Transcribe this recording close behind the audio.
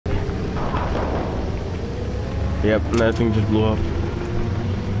Yep, that thing just blew up.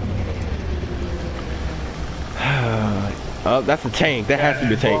 Oh, that's a tank. That has to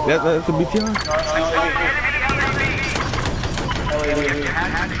be a tank. That's a BTR.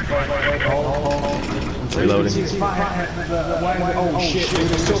 Reloading. Oh shit,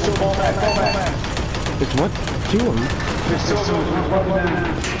 there's still some fall back. It's what? Two of them. There's still some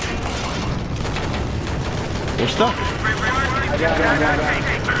They're stuck.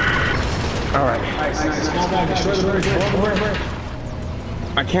 Alright.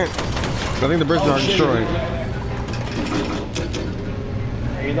 I can't. I think the bridges are destroyed.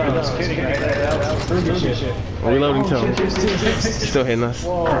 Reloading too. Still hitting us.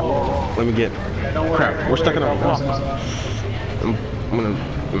 Crap. Let me get. Crap. We're stuck in a wall. I'm gonna.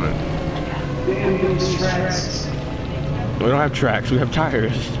 We don't have tracks. We have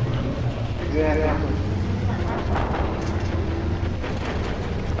tires.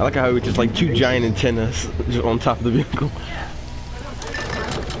 I like how it was just like two giant antennas just on top of the vehicle.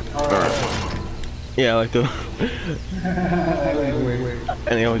 Alright. Yeah, I like the.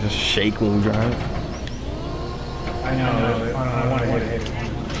 And they always just shake when we drive. I know. I want to hit it.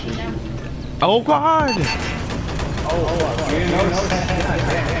 Oh God!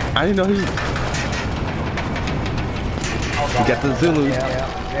 I didn't know he got the Zulu.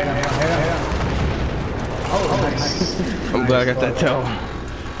 I'm glad I got that tail.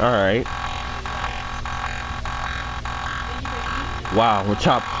 Alright. Wow, we're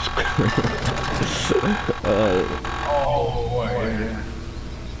chopped.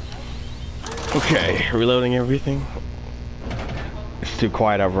 Okay, reloading everything. It's too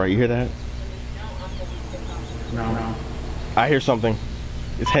quiet out right. You hear that? No. I hear something.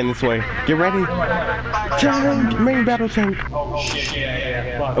 It's heading this way. Get ready. Tank! Main battle tank. Oh shit,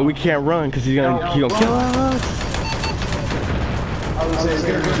 yeah. Oh, we can't run because he's gonna kill us. I would say it's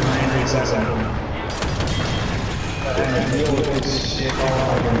gonna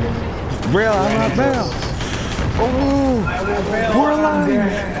Rail, I'm not bail. Oh, we're alive.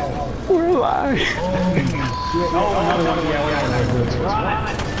 We're alive.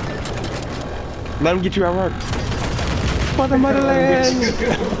 Let him get you out work. For the motherland.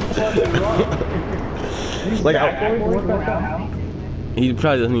 Like, he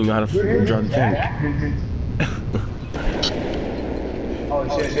probably doesn't even know how to drive the tank. Oh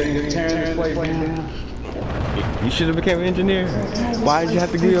shit, he's tearing this place down. You should have become an engineer. Why did you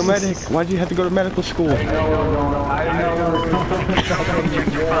have to be a medic? Why did you have to go to medical school? I know.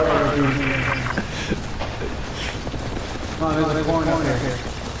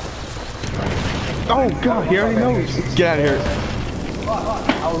 Oh God, he already knows. Get out of here.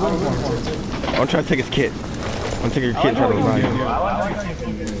 I'm trying to take his kit. I'm taking your kit and try to revive you.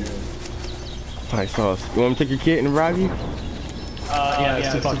 Hi, sauce. You want me to take your kit and revive you? Yeah,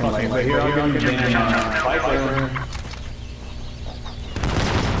 it's too fucking late. But here, I'll give you the damn bike over.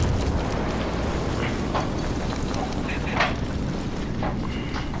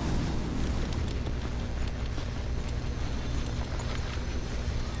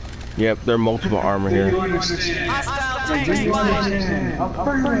 Yep, there are multiple armor here.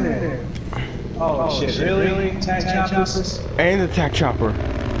 Oh shit, really? Tac choppers? And the tac chopper.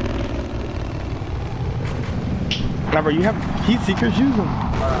 Robert, you have heat seekers? Use them.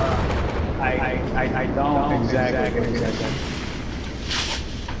 I don't exactly.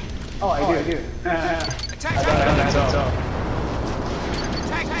 Oh, I do.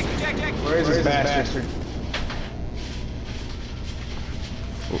 Where is this bastard?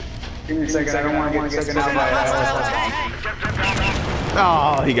 Give me a second, I don't want to get taken out by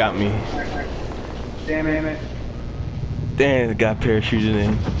Oh, he got me. Damn it. Damn, the guy parachuted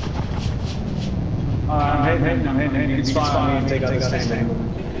in. I'm hitting. You can spawn me and take out this tank.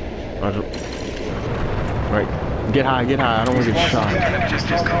 Roger. Right. Get high. I don't want to get shot.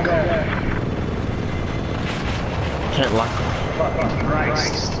 Can't lock.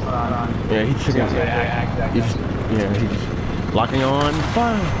 Christ. Yeah, he took out. He's locking on.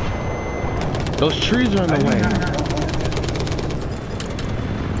 Fire. Those trees are in the way.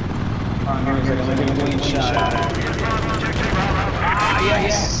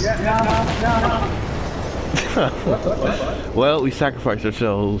 Well, we sacrificed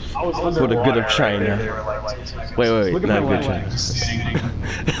ourselves for the good of China. Wait, not good China.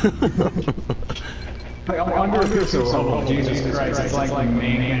 I'm under a pistol. Jesus Christ, it's like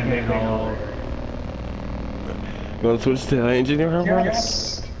main hall. You want to switch to engineer?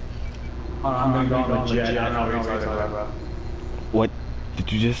 Yes. I'm gonna go on the jet. I don't know what you're talking about. What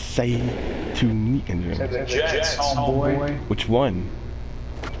did you just say to me, engineer? The jets, homeboy. Which one?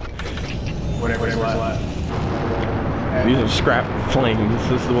 Whatever's left. These are scrap flames.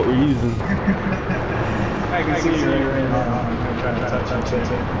 This is what we're using. I can see you right now. I'm trying to touch it.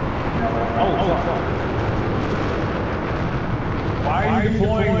 Oh, fuck. Why are you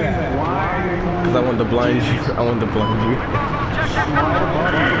deploying that? Why? Because I wanted to blind you. I wanted to blind you.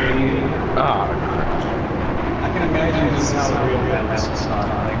 Ah. I can imagine this is how the real battles start.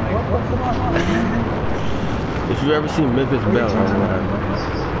 Like, what's the matter? If you've ever seen Memphis Belle,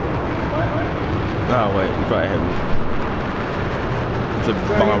 oh wait, you probably haven't. It's a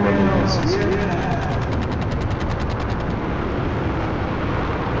bomb removal.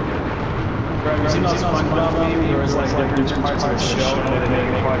 You seen those SpongeBob memes where it's like different parts of the show and then they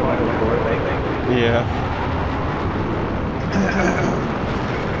make part of the board, Yeah.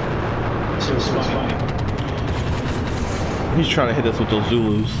 Shit was funny. He's trying to hit us with those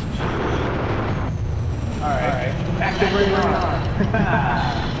Zulus. Alright. Active radar.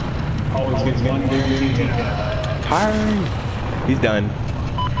 Always gets one dude. Hiring. He's done.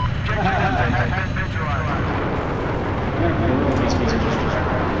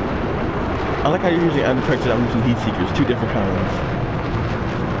 I like how you're using undetected. I'm using heat seekers, two different kinds.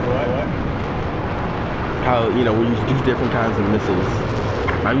 What? How, you know, we're using two different kinds of missiles.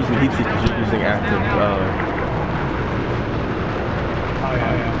 I'm using heat seekers, you're using active. Oh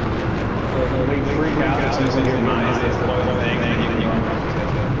yeah. So they freak out as soon as they hear mine. They deploy the thing and you can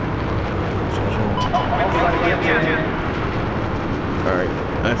Alright,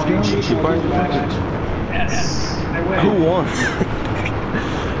 let's go. Yes. Who won?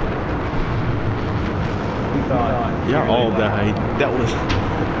 Y'all all died. That was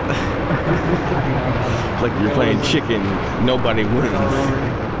like you're playing chicken. Nobody wins.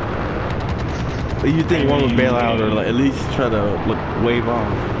 You think one would bail out or like at least try to wave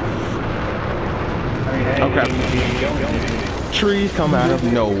off? Okay. Trees come out of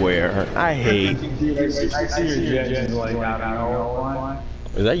nowhere. I hate. I see your jet like out of nowhere.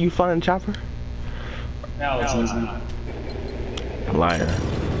 Is that you flying chopper? No, it's not. Liar.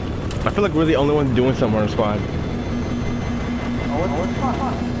 I feel like we're the only ones doing something on our squad.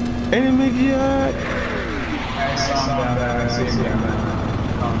 Enemy jet! I saw him down there. I see him down there.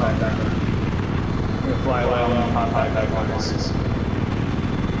 Contact that. I'm gonna fly low and contact that one.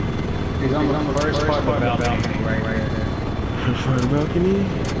 He's on the first part of the balcony, right here. First part of the balcony?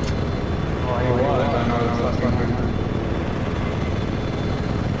 Oh, he was. I know that's fucking.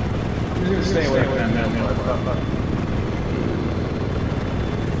 I'm just gonna stay away from that.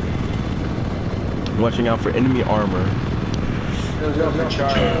 Watching out for enemy armor.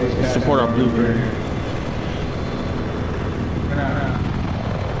 Support our blueprint.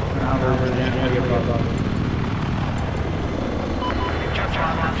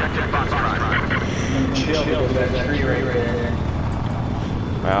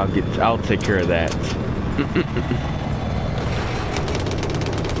 I'll take care of that.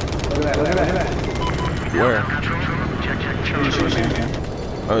 Look at that. Where?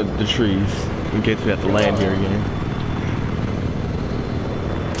 The trees. In case we have to land here again.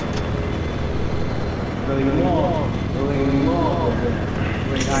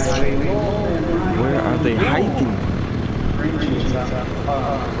 Where are they hiding?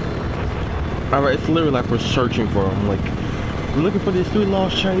 Alright, it's literally like we're searching for them. Like, we're looking for these 3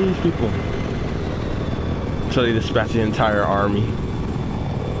 lost Chinese people. So they dispatch the entire army.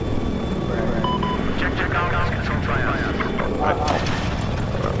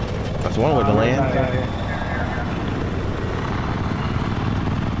 That's one way to land.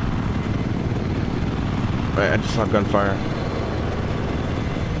 Alright, I just saw gunfire.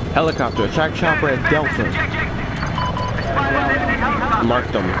 Helicopter, attack chopper at Delta. Mark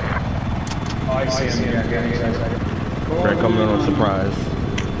them. Oh, I see him. They're coming on a surprise.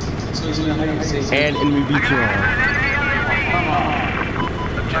 And enemy beach on.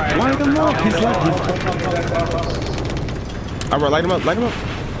 Light him up! He's like... Alright, light him up, light him up.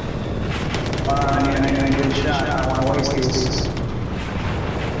 I need a good shot. I don't want to waste these.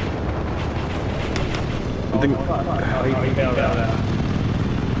 I think... Oh, he bailed out.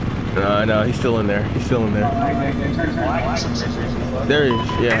 No, he's still in there. He's still in there. There he is,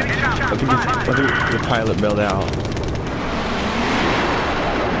 yeah. I think the pilot bailed out.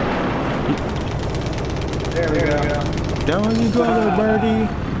 There we go. Down you go, little birdie.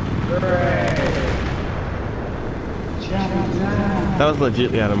 That was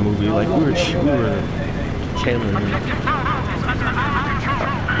legitly out of a movie. Like we were channeling him.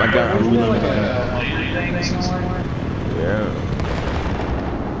 My God, I'm reloading that. Yeah.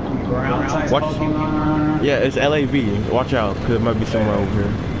 Watch. Yeah, it's LAV. Watch out, cause it might be somewhere over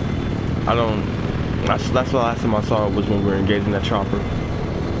here. I don't. That's the last time I saw it was when we were engaging that chopper.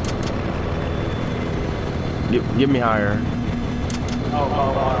 Get me higher.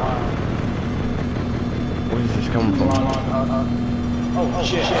 coming from. Oh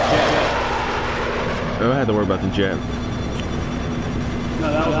shit. I don't have to worry about the jet.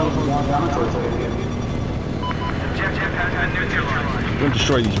 No, that was down towards it. I'm gonna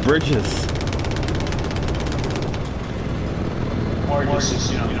destroy these bridges. Or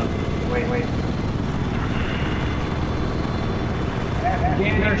just, you know, wait.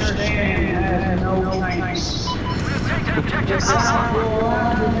 Afghanistan has no tanks.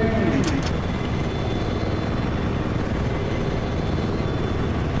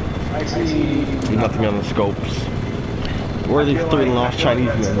 I see Nothing on the scopes. Where are these 3 lost Chinese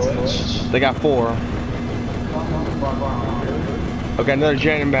men? They got 4. Okay, another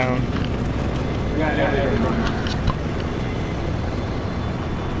jet inbound.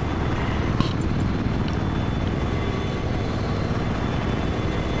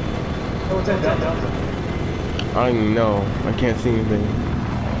 What's that? I don't even know. I can't see anything.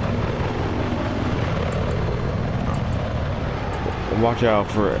 Watch out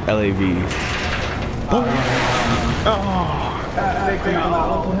for LAVs. Oh!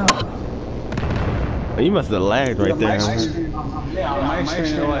 You must have lagged right there. Yeah, my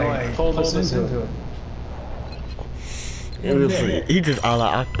screen like pulled us into it. He just Allah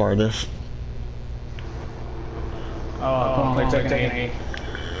Akbar this. Oh, come on, like taking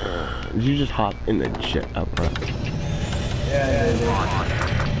Did you just hop in the jet up front? Yeah.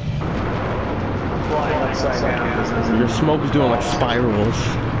 Flying upside down. Your smoke is doing like spirals.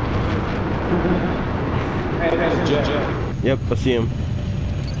 Hey, there's a jet. Yep, I see him.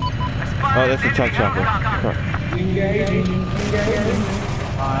 Oh, that's a tech chopper. Engage.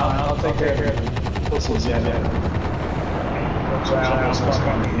 I'll take care of it. What's this jet? Watch out,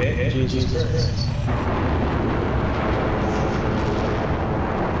 Jesus Christ.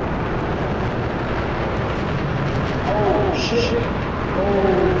 Oh shit! Oh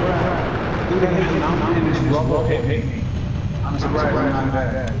crap! Dude, I hit the mountain and this rubble hit me. I'm surprised I'm not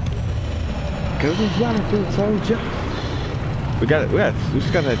dead. Cause he's running through the whole jet. We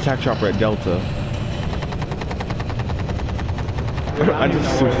just got that attack chopper at Delta. I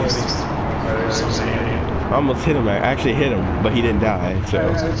almost hit him. I actually hit him, but he didn't die. So I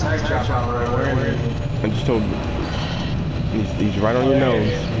just told you. He's right on your nose.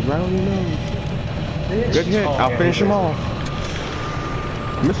 He's right on your nose. Good hit. I'll finish him off.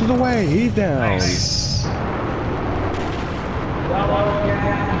 Misses away. He's down. Nice.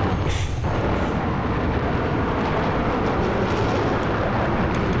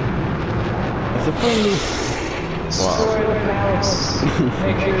 It's a friendly. Wow.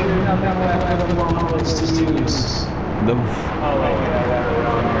 Make sure you're not that left for the wrong place to use. The, Oh,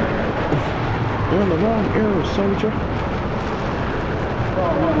 you're in the wrong era, soldier.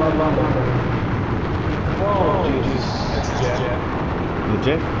 Oh, Jesus. That's a jet. The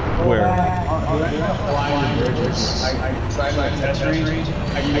jet? Where? Flying bridges. I tried my test range. I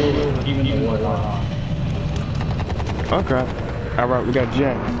can go even more. Oh crap. Alright, we got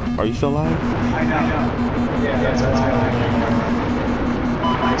jet. Are you still alive? I know. Yeah, that's why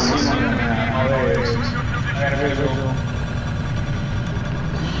I see one. Oh, there it is. I got a visual.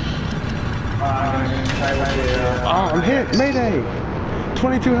 Oh, I'm hit! Mayday!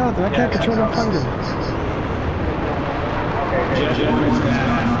 22 health and I can't control my fighter.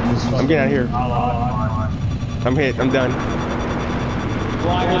 I'm getting out of here. I'm hit. I'm done.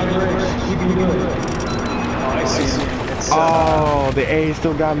 You can do it. Oh, I see him. Oh, the A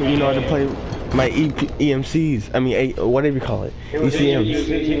still got me. You know how to play my EMCs. I mean, whatever you call it. ECMs.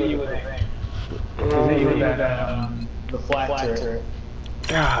 The flat turret.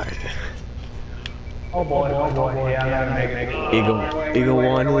 God. Oh boy. Yeah, I'm gonna make it. Eagle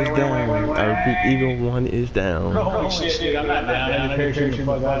 1 is down. I repeat, Eagle 1 is down. Holy shit, dude, I'm not down.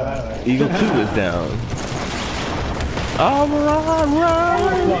 Eagle 2 is down. Oh, run!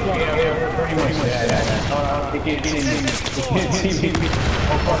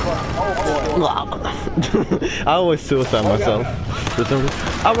 I always suicide myself.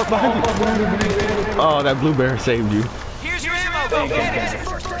 I'm behind you. Oh, that blue bear saved you. Here's your ammo.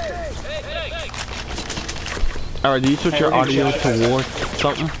 Alright, do you switch your audio towards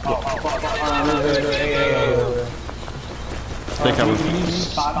something? Think I was.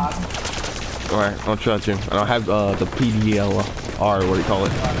 Alright, I'll trust you. I don't have the PDLR, what do you call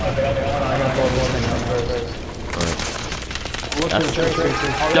it? Alright.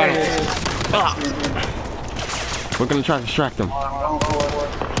 Got it. Ah. We're gonna try to distract them.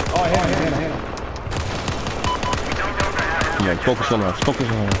 Yeah, focus on us. Focus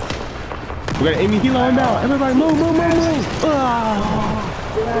on us. We got an Amy Hilo inbound. Everybody move. Ah.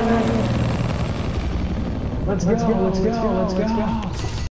 Let's go.